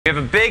We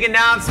have a big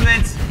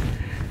announcement,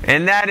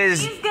 and that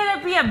is... He's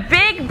gonna be a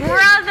big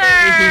brother!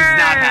 He's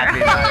not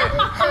happy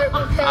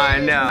about it.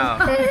 I know.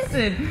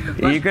 Listen.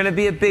 You're gonna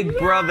be a big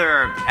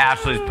brother.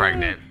 Ashley's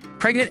pregnant.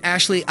 Pregnant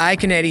Ashley,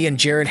 Iaconetti, and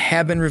Jared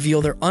Haibon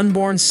reveal their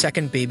unborn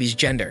second baby's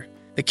gender.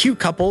 The cute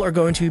couple are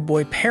going to be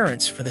boy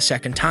parents for the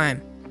second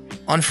time.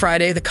 On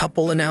Friday, the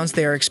couple announced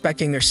they are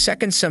expecting their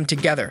second son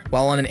together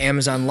while on an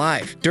Amazon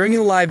Live. During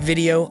the live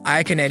video,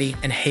 Iaconetti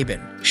and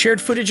Haibon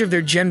shared footage of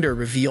their gender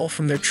reveal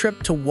from their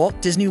trip to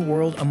Walt Disney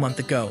World a month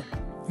ago.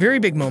 Very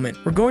big moment.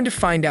 We're going to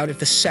find out if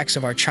the sex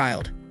of our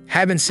child.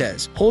 Haibon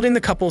says, holding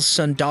the couple's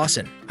son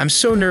Dawson. I'm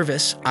so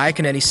nervous,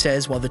 Iaconetti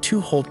says while the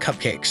two hold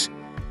cupcakes.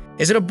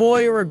 Is it a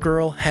boy or a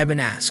girl? Haibon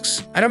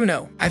asks. I don't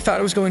know. I thought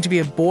it was going to be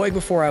a boy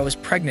before I was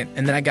pregnant,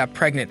 and then I got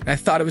pregnant, and I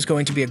thought it was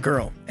going to be a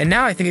girl. And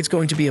now I think it's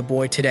going to be a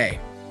boy today.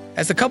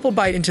 As the couple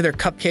bite into their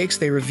cupcakes,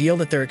 they reveal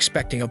that they're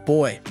expecting a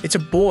boy. It's a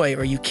boy,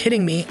 are you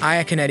kidding me?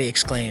 Iaconetti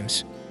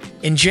exclaims.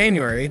 In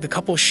January, the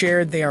couple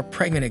shared they are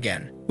pregnant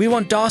again. We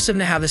want Dawson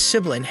to have a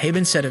sibling,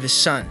 Haibon said of his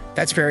son.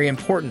 That's very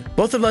important.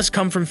 Both of us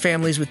come from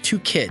families with 2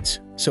 kids,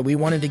 so we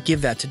wanted to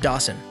give that to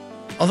Dawson.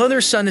 Although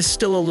their son is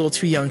still a little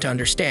too young to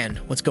understand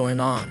what's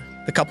going on,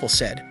 the couple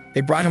said.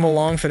 They brought him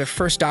along for their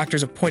first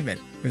doctor's appointment,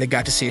 where they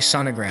got to see a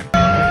sonogram.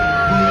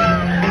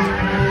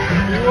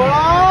 Whoa!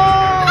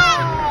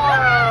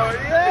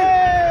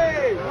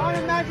 Yay! On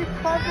a magic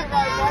carpet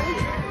ride, buddy.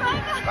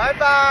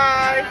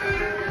 Bye-bye.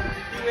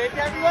 You wave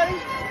to everybody?